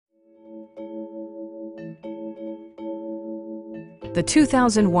the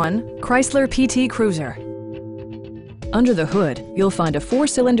 2001 Chrysler PT Cruiser. Under the hood, you'll find a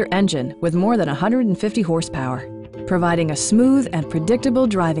 4-cylinder engine with more than 150 horsepower, providing a smooth and predictable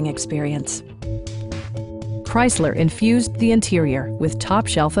driving experience. Chrysler infused the interior with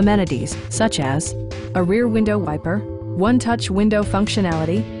top-shelf amenities such as a rear window wiper, one-touch window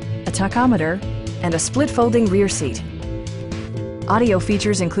functionality, a tachometer, and a split-folding rear seat. Audio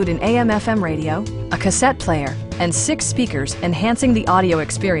features include an AM/FM radio, a cassette player, and 6 speakers, enhancing the audio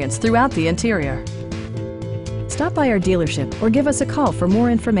experience throughout the interior. Stop by our dealership or give us a call for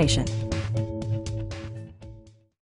more information.